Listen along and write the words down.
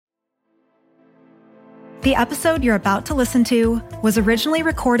The episode you're about to listen to was originally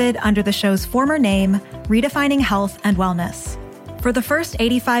recorded under the show's former name, Redefining Health and Wellness. For the first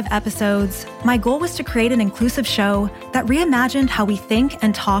 85 episodes, my goal was to create an inclusive show that reimagined how we think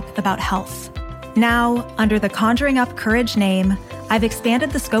and talk about health. Now, under the Conjuring Up Courage name, I've expanded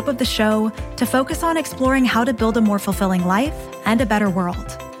the scope of the show to focus on exploring how to build a more fulfilling life and a better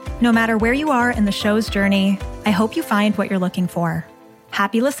world. No matter where you are in the show's journey, I hope you find what you're looking for.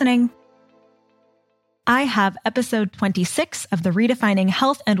 Happy listening. I have episode 26 of the Redefining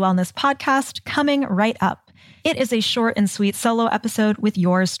Health and Wellness podcast coming right up. It is a short and sweet solo episode with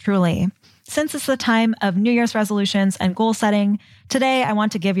yours truly. Since it's the time of New Year's resolutions and goal setting, today I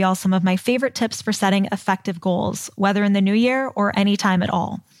want to give y'all some of my favorite tips for setting effective goals, whether in the new year or any time at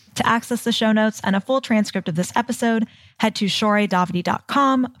all. To access the show notes and a full transcript of this episode, head to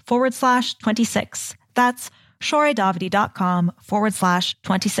shoredavidi.com/26. That's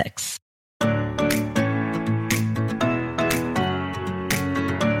shoredavidi.com/26.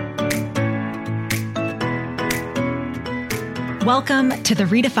 Welcome to the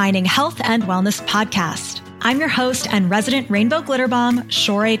Redefining Health and Wellness podcast. I'm your host and resident rainbow glitter bomb,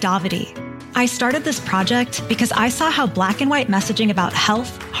 Shore Davidi. I started this project because I saw how black and white messaging about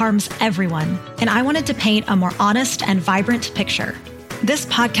health harms everyone, and I wanted to paint a more honest and vibrant picture. This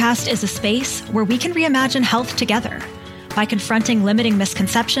podcast is a space where we can reimagine health together by confronting limiting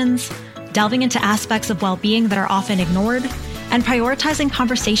misconceptions, delving into aspects of well-being that are often ignored, and prioritizing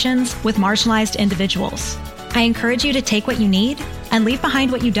conversations with marginalized individuals. I encourage you to take what you need and leave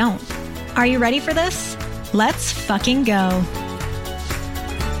behind what you don't. Are you ready for this? Let's fucking go.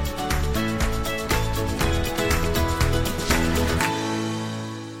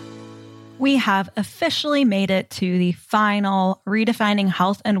 We have officially made it to the final Redefining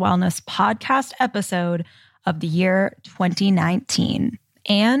Health and Wellness podcast episode of the year 2019.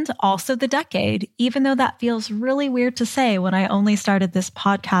 And also the decade, even though that feels really weird to say when I only started this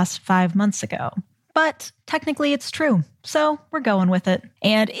podcast 5 months ago. But technically it's true, so we're going with it.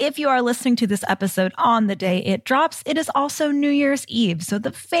 And if you are listening to this episode on the day it drops, it is also New Year's Eve, so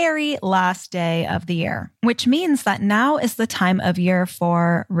the very last day of the year, which means that now is the time of year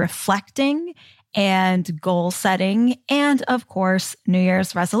for reflecting and goal setting, and of course, New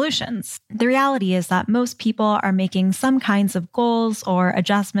Year's resolutions. The reality is that most people are making some kinds of goals or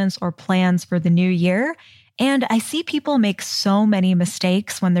adjustments or plans for the new year. And I see people make so many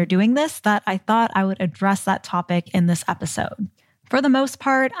mistakes when they're doing this that I thought I would address that topic in this episode. For the most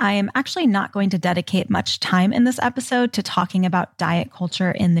part, I am actually not going to dedicate much time in this episode to talking about diet culture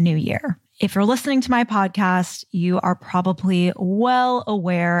in the new year. If you're listening to my podcast, you are probably well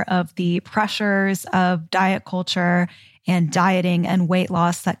aware of the pressures of diet culture and dieting and weight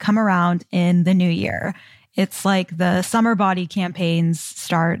loss that come around in the new year. It's like the summer body campaigns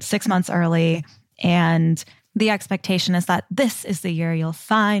start 6 months early. And the expectation is that this is the year you'll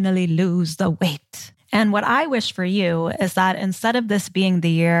finally lose the weight. And what I wish for you is that instead of this being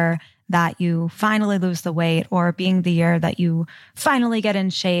the year that you finally lose the weight or being the year that you finally get in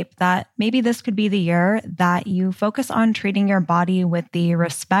shape, that maybe this could be the year that you focus on treating your body with the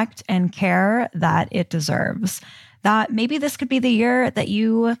respect and care that it deserves. That maybe this could be the year that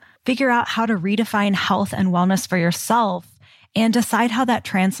you figure out how to redefine health and wellness for yourself and decide how that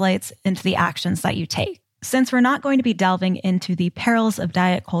translates into the actions that you take. Since we're not going to be delving into the perils of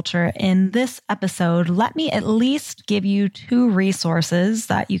diet culture in this episode, let me at least give you 2 resources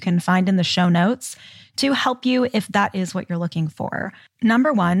that you can find in the show notes to help you if that is what you're looking for.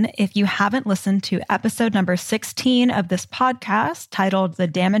 Number 1, if you haven't listened to episode number 16 of this podcast titled The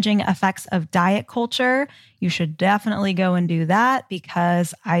Damaging Effects of Diet Culture, you should definitely go and do that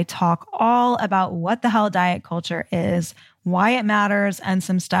because I talk all about what the hell diet culture is, why it matters, and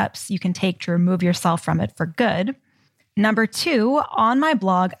some steps you can take to remove yourself from it for good. Number 2, on my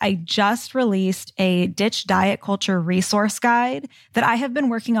blog, I just released a Ditch Diet Culture resource guide that I have been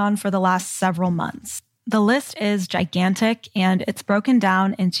working on for the last several months. The list is gigantic and it's broken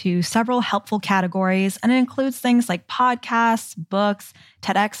down into several helpful categories, and it includes things like podcasts, books,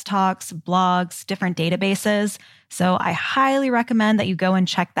 TEDx talks, blogs, different databases. So I highly recommend that you go and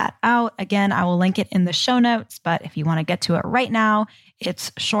check that out. Again, I will link it in the show notes, but if you want to get to it right now,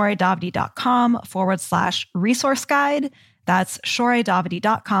 it's shoredavidi.com/resource guide. That's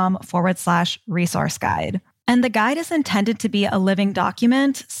shoredavidi.com/resource guide. And the guide is intended to be a living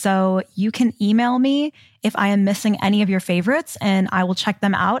document, so you can email me if I am missing any of your favorites, and I will check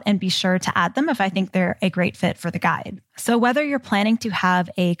them out and be sure to add them if I think they're a great fit for the guide. So whether you're planning to have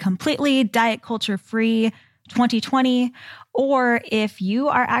a completely diet culture free 2020, or if you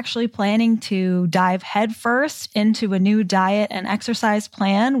are actually planning to dive headfirst into a new diet and exercise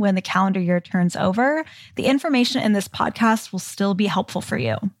plan when the calendar year turns over, the information in this podcast will still be helpful for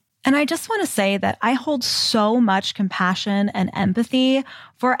you. And I just want to say that I hold so much compassion and empathy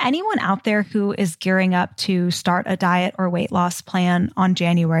for anyone out there who is gearing up to start a diet or weight loss plan on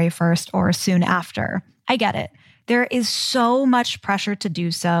January 1st or soon after. I get it. There is so much pressure to do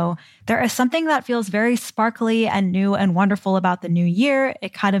so. There is something that feels very sparkly and new and wonderful about the new year.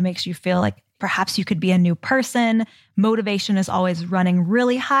 It kind of makes you feel like perhaps you could be a new person. Motivation is always running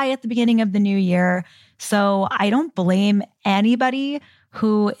really high at the beginning of the new year. So I don't blame anybody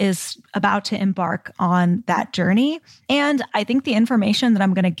who is about to embark on that journey. And I think the information that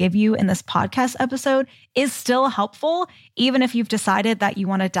I'm going to give you in this podcast episode is still helpful, even if you've decided that you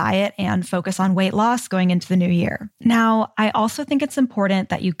want to diet and focus on weight loss going into the new year. Now, I also think it's important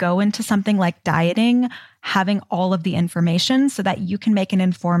that you go into something like dieting having all of the information so that you can make an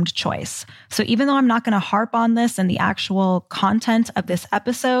informed choice. So even though I'm not going to harp on this in the actual content of this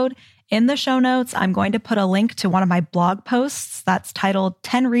episode, in the show notes, I'm going to put a link to one of my blog posts that's titled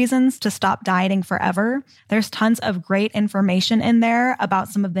 10 Reasons to Stop Dieting Forever. There's tons of great information in there about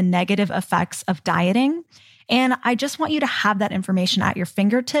some of the negative effects of dieting. And I just want you to have that information at your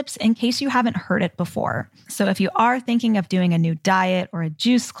fingertips in case you haven't heard it before. So if you are thinking of doing a new diet or a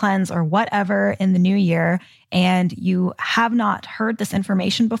juice cleanse or whatever in the new year, and you have not heard this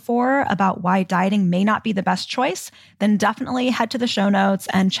information before about why dieting may not be the best choice, then definitely head to the show notes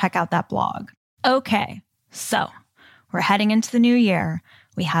and check out that blog. Okay, so we're heading into the new year.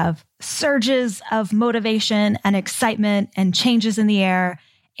 We have surges of motivation and excitement and changes in the air.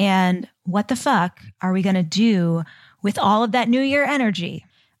 And what the fuck are we going to do with all of that new year energy?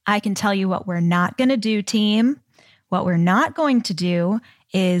 I can tell you what we're not going to do, team. What we're not going to do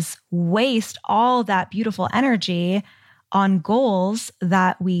is waste all that beautiful energy on goals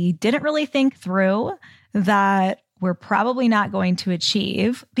that we didn't really think through, that we're probably not going to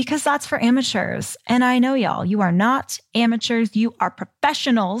achieve, because that's for amateurs. And I know y'all, you are not amateurs, you are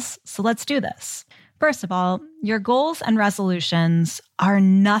professionals. So let's do this. First of all, your goals and resolutions are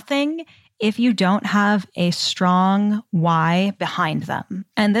nothing if you don't have a strong why behind them.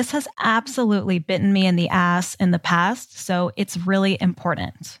 And this has absolutely bitten me in the ass in the past, so it's really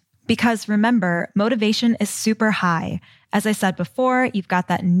important. Because remember, motivation is super high. As I said before, you've got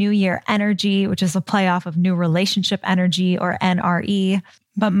that new year energy, which is a playoff of new relationship energy, or NRE.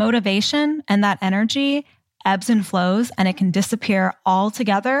 But motivation and that energy ebbs and flows, and it can disappear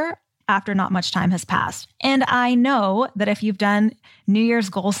altogether after not much time has passed. And I know that if you've done New Year's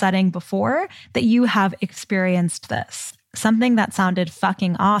goal setting before, that you have experienced this. Something that sounded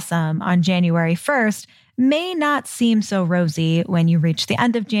fucking awesome on January 1st may not seem so rosy when you reach the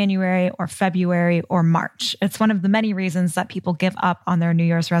end of January or February or March. It's one of the many reasons that people give up on their New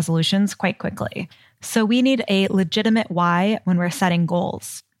Year's resolutions quite quickly. So we need a legitimate why when we're setting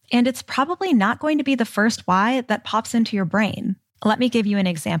goals. And it's probably not going to be the first why that pops into your brain. Let me give you an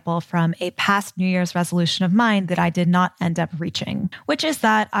example from a past New Year's resolution of mine that I did not end up reaching, which is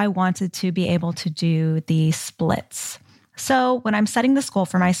that I wanted to be able to do the splits. So when I'm setting this goal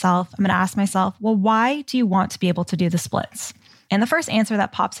for myself, I'm going to ask myself, well, why do you want to be able to do the splits? And the first answer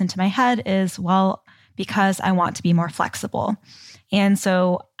that pops into my head is, well, because I want to be more flexible. And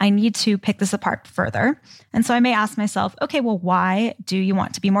so I need to pick this apart further. And so I may ask myself, okay, well, why do you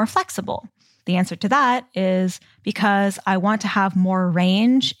want to be more flexible? The answer to that is because I want to have more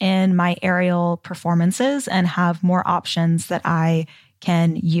range in my aerial performances and have more options that I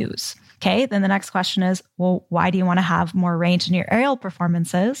can use. Okay, then the next question is, well, why do you want to have more range in your aerial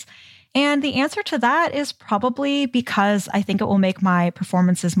performances? And the answer to that is probably because I think it will make my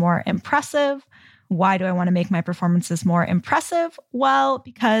performances more impressive. Why do I want to make my performances more impressive? Well,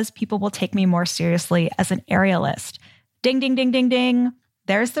 because people will take me more seriously as an aerialist. Ding, ding, ding, ding, ding.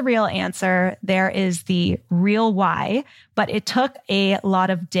 There's the real answer. There is the real why, but it took a lot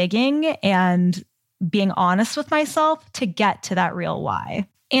of digging and being honest with myself to get to that real why.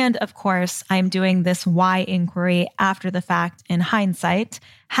 And of course, I'm doing this why inquiry after the fact in hindsight.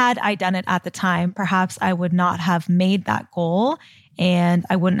 Had I done it at the time, perhaps I would not have made that goal and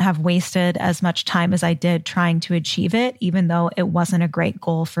I wouldn't have wasted as much time as I did trying to achieve it, even though it wasn't a great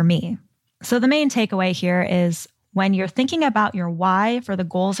goal for me. So the main takeaway here is when you're thinking about your why for the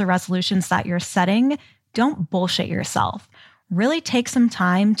goals or resolutions that you're setting, don't bullshit yourself. Really take some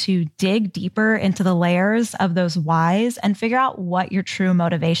time to dig deeper into the layers of those whys and figure out what your true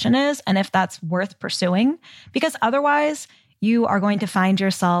motivation is and if that's worth pursuing. Because otherwise, you are going to find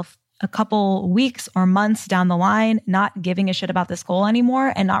yourself a couple weeks or months down the line not giving a shit about this goal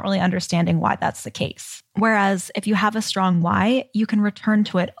anymore and not really understanding why that's the case. Whereas if you have a strong why, you can return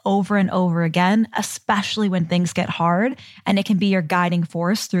to it over and over again, especially when things get hard, and it can be your guiding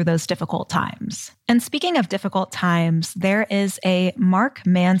force through those difficult times. And speaking of difficult times, there is a Mark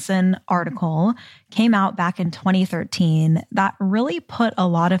Manson article came out back in 2013 that really put a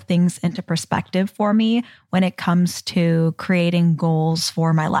lot of things into perspective for me when it comes to creating goals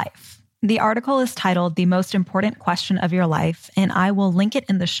for my life. The article is titled "The Most Important Question of Your Life," and I will link it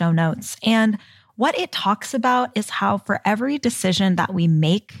in the show notes. And what it talks about is how for every decision that we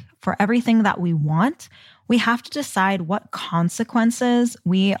make, for everything that we want, we have to decide what consequences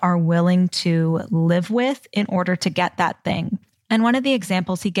we are willing to live with in order to get that thing. And one of the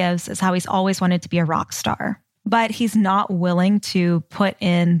examples he gives is how he's always wanted to be a rock star, but he's not willing to put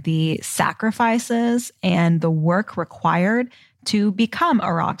in the sacrifices and the work required to become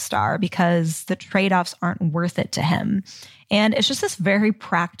a rock star because the trade-offs aren't worth it to him. And it's just this very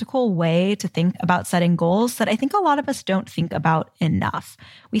practical way to think about setting goals that I think a lot of us don't think about enough.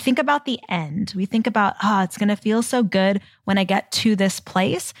 We think about the end. We think about, it's going to feel so good when I get to this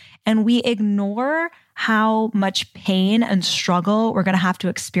place. And we ignore how much pain and struggle we're going to have to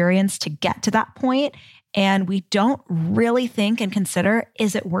experience to get to that point. And we don't really think and consider,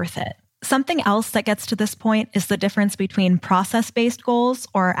 is it worth it? Something else that gets to this point is the difference between process-based goals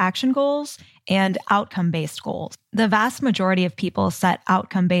or action goals and outcome-based goals. The vast majority of people set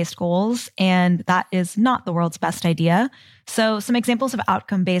outcome-based goals, and that is not the world's best idea. So some examples of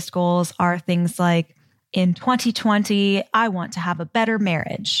outcome-based goals are things like, in 2020, I want to have a better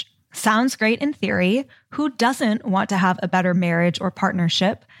marriage. Sounds great in theory. Who doesn't want to have a better marriage or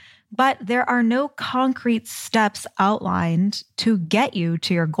partnership? But there are no concrete steps outlined to get you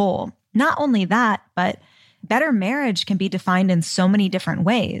to your goal. Not only that, but better marriage can be defined in so many different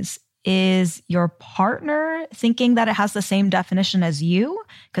ways. Is your partner thinking that it has the same definition as you?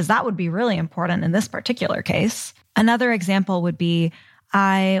 Because that would be really important in this particular case. Another example would be,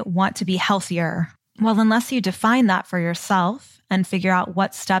 I want to be healthier. Well, unless you define that for yourself and figure out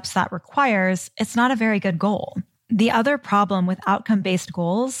what steps that requires, it's not a very good goal. The other problem with outcome-based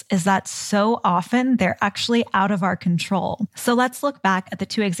goals is that so often they're actually out of our control. So let's look back at the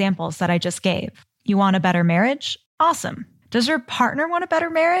two examples that I just gave. You want a better marriage? Awesome. Does your partner want a better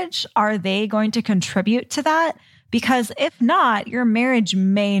marriage? Are they going to contribute to that? Because if not, your marriage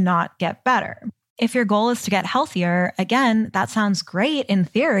may not get better. If your goal is to get healthier, again, that sounds great in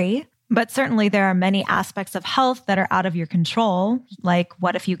theory, but certainly there are many aspects of health that are out of your control. Like,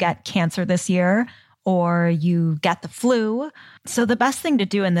 what if you get cancer this year? Or you get the flu. So the best thing to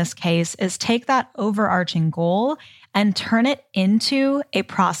do in this case is take that overarching goal and turn it into a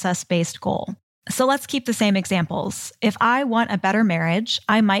process-based goal. So let's keep the same examples. If I want a better marriage,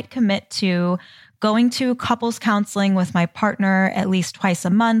 I might commit to going to couples counseling with my partner at least twice a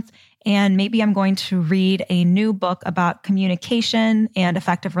month. And maybe I'm going to read a new book about communication and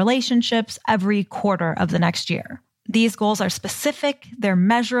effective relationships every quarter of the next year. These goals are specific, they're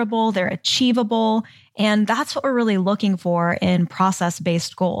measurable, they're achievable, and that's what we're really looking for in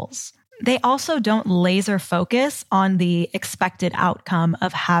process-based goals. They also don't laser focus on the expected outcome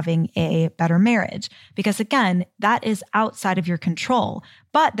of having a better marriage, because again, that is outside of your control.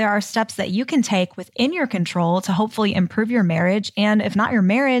 But there are steps that you can take within your control to hopefully improve your marriage. And if not your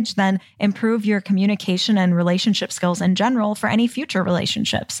marriage, then improve your communication and relationship skills in general for any future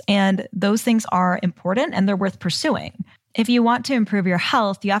relationships. And those things are important and they're worth pursuing. If you want to improve your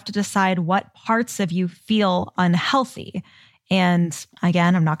health, you have to decide what parts of you feel unhealthy. And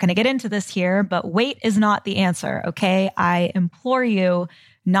again, I'm not going to get into this here, but weight is not the answer, okay? I implore you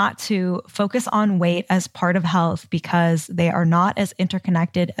not to focus on weight as part of health because they are not as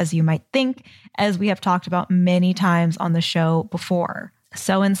interconnected as you might think, as we have talked about many times on the show before.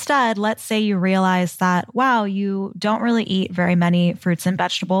 So instead, let's say you realize that, wow, you don't really eat very many fruits and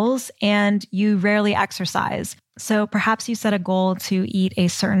vegetables and you rarely exercise. So perhaps you set a goal to eat a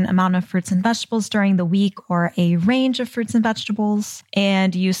certain amount of fruits and vegetables during the week or a range of fruits and vegetables.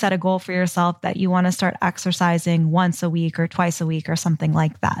 And you set a goal for yourself that you want to start exercising once a week or twice a week or something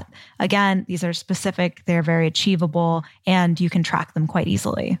like that. Again, these are specific, they're very achievable, and you can track them quite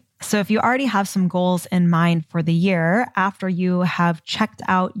easily. So if you already have some goals in mind for the year, after you have checked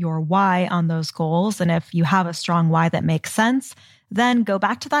out your why on those goals, and if you have a strong why that makes sense, then go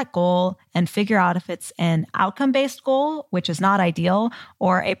back to that goal and figure out if it's an outcome-based goal, which is not ideal,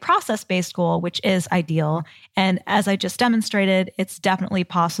 or a process-based goal, which is ideal. And as I just demonstrated, it's definitely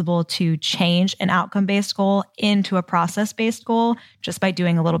possible to change an outcome-based goal into a process-based goal just by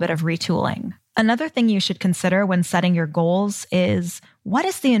doing a little bit of retooling. Another thing you should consider when setting your goals is what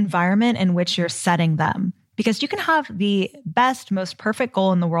is the environment in which you're setting them? Because you can have the best, most perfect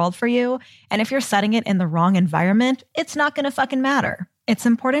goal in the world for you, and if you're setting it in the wrong environment, it's not going to fucking matter. It's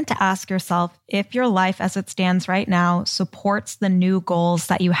important to ask yourself if your life as it stands right now supports the new goals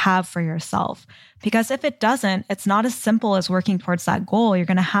that you have for yourself. Because if it doesn't, it's not as simple as working towards that goal. You're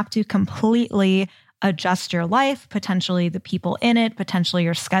going to have to completely adjust your life, potentially the people in it, potentially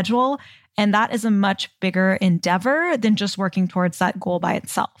your schedule. And that is a much bigger endeavor than just working towards that goal by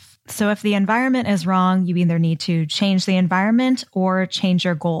itself. So if the environment is wrong, you either need to change the environment or change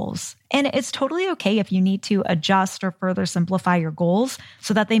your goals. And it's totally okay if you need to adjust or further simplify your goals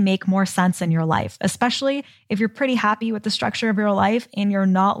so that they make more sense in your life, especially if you're pretty happy with the structure of your life and you're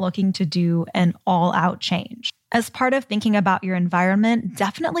not looking to do an all-out change. As part of thinking about your environment,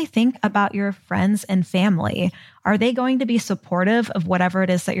 definitely think about your friends and family. Are they going to be supportive of whatever it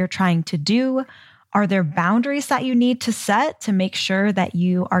is that you're trying to do? Are there boundaries that you need to set to make sure that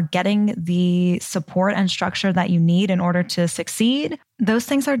you are getting the support and structure that you need in order to succeed? Those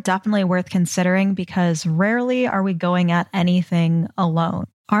things are definitely worth considering because rarely are we going at anything alone.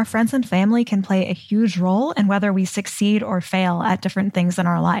 Our friends and family can play a huge role in whether we succeed or fail at different things in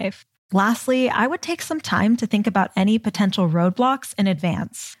our life. Lastly, I would take some time to think about any potential roadblocks in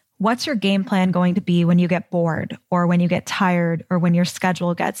advance. What's your game plan going to be when you get bored or when you get tired or when your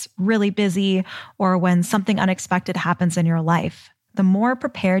schedule gets really busy or when something unexpected happens in your life? The more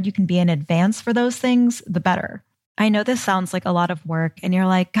prepared you can be in advance for those things, the better. I know this sounds like a lot of work and you're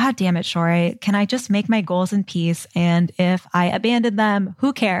like, God damn it, Shorey, can I just make my goals in peace? And if I abandon them,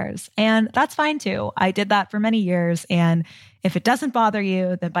 who cares? And that's fine too. I did that for many years. And if it doesn't bother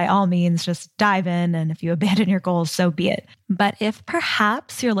you, then by all means, just dive in. And if you abandon your goals, so be it. But if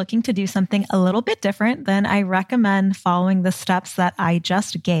perhaps you're looking to do something a little bit different, then I recommend following the steps that I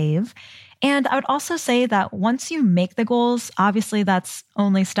just gave. And I would also say that once you make the goals, obviously that's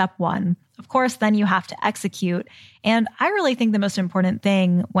only step one. Of course, then you have to execute. And I really think the most important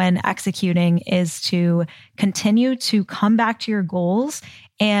thing when executing is to continue to come back to your goals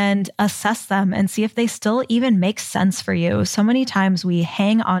and assess them and see if they still even make sense for you. So many times we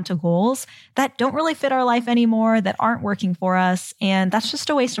hang on to goals that don't really fit our life anymore, that aren't working for us, and that's just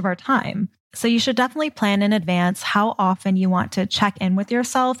a waste of our time. So you should definitely plan in advance how often you want to check in with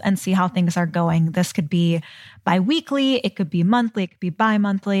yourself and see how things are going. This could be bi-weekly, it could be monthly, it could be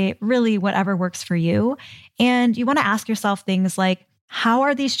bi-monthly, really whatever works for you. And you want to ask yourself things like, how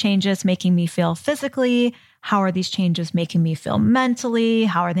are these changes making me feel physically? How are these changes making me feel mentally?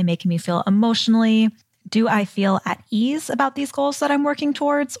 How are they making me feel emotionally? Do I feel at ease about these goals that I'm working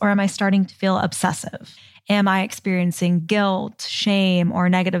towards, or am I starting to feel obsessive? Am I experiencing guilt, shame, or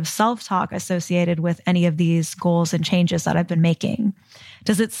negative self-talk associated with any of these goals and changes that I've been making?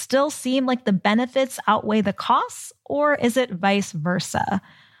 Does it still seem like the benefits outweigh the costs, or is it vice versa?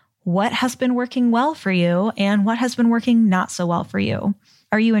 What has been working well for you and what has been working not so well for you?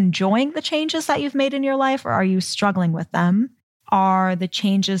 Are you enjoying the changes that you've made in your life, or are you struggling with them? Are the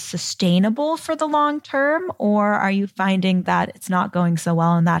changes sustainable for the long term, or are you finding that it's not going so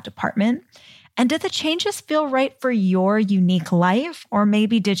well in that department? And did the changes feel right for your unique life? Or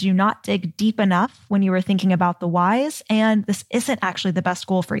maybe did you not dig deep enough when you were thinking about the whys, and this isn't actually the best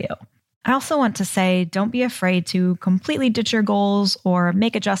goal for you? I also want to say, don't be afraid to completely ditch your goals or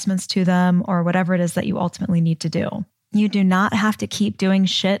make adjustments to them or whatever it is that you ultimately need to do. You do not have to keep doing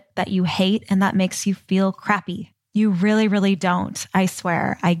shit that you hate and that makes you feel crappy. You really, really don't. I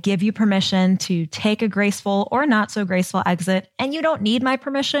swear. I give you permission to take a graceful or not so graceful exit, and you don't need my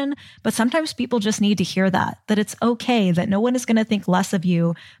permission, but sometimes people just need to hear that it's okay, that no one is going to think less of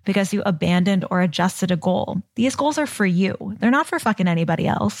you because you abandoned or adjusted a goal. These goals are for you. They're not for fucking anybody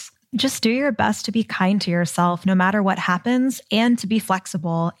else. Just do your best to be kind to yourself no matter what happens and to be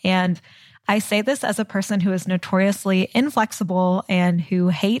flexible. And I say this as a person who is notoriously inflexible and who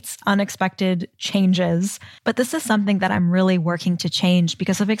hates unexpected changes. But this is something that I'm really working to change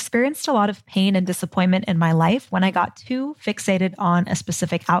because I've experienced a lot of pain and disappointment in my life when I got too fixated on a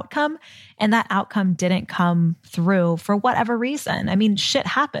specific outcome and that outcome didn't come through for whatever reason. I mean, shit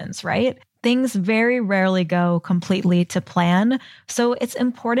happens, right? Things very rarely go completely to plan. So it's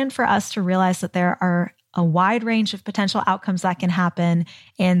important for us to realize that there are a wide range of potential outcomes that can happen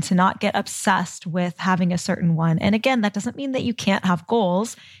and to not get obsessed with having a certain one. And again, that doesn't mean that you can't have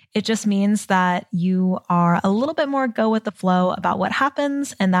goals. It just means that you are a little bit more go with the flow about what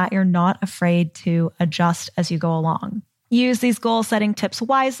happens and that you're not afraid to adjust as you go along. Use these goal setting tips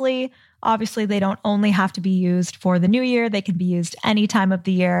wisely. Obviously, they don't only have to be used for the new year. They can be used any time of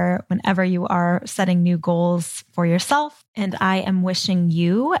the year, whenever you are setting new goals for yourself. And I am wishing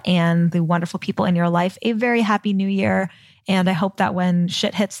you and the wonderful people in your life a very happy new year. And I hope that when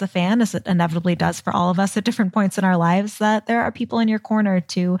shit hits the fan, as it inevitably does for all of us at different points in our lives, that there are people in your corner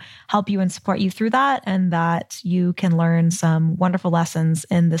to help you and support you through that, and that you can learn some wonderful lessons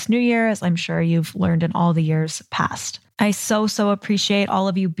in this new year, as I'm sure you've learned in all the years past. I so appreciate all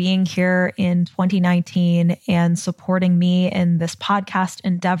of you being here in 2019 and supporting me in this podcast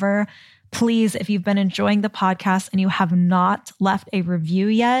endeavor. Please, if you've been enjoying the podcast and you have not left a review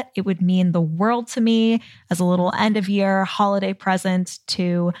yet, it would mean the world to me as a little end of year holiday present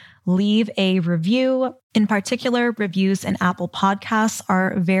to leave a review. In particular, reviews in Apple Podcasts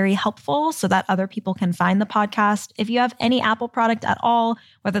are very helpful so that other people can find the podcast. If you have any Apple product at all,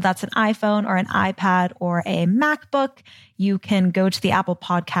 whether that's an iPhone or an iPad or a MacBook, you can go to the Apple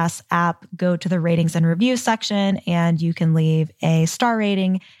Podcasts app, go to the ratings and reviews section, and you can leave a star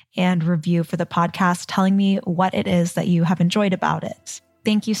rating and review for the podcast telling me what it is that you have enjoyed about it.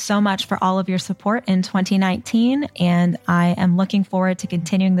 Thank you so much for all of your support in 2019. And I am looking forward to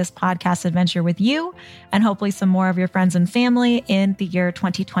continuing this podcast adventure with you and hopefully some more of your friends and family in the year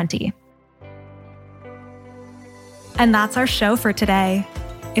 2020. And that's our show for today.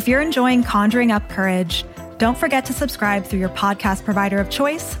 If you're enjoying Conjuring Up Courage, don't forget to subscribe through your podcast provider of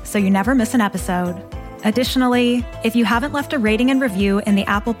choice so you never miss an episode. Additionally, if you haven't left a rating and review in the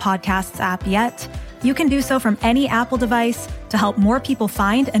Apple Podcasts app yet, you can do so from any Apple device to help more people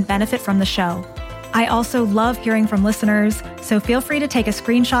find and benefit from the show. I also love hearing from listeners, so feel free to take a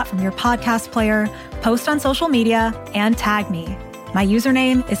screenshot from your podcast player, post on social media, and tag me. My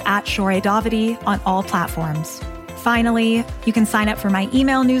username is @ShoreDavidi on all platforms. Finally, you can sign up for my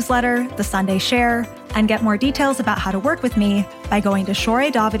email newsletter, The Sunday Share, and get more details about how to work with me by going to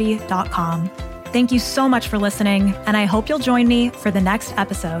shoredavidi.com. Thank you so much for listening, and I hope you'll join me for the next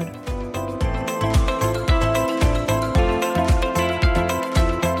episode.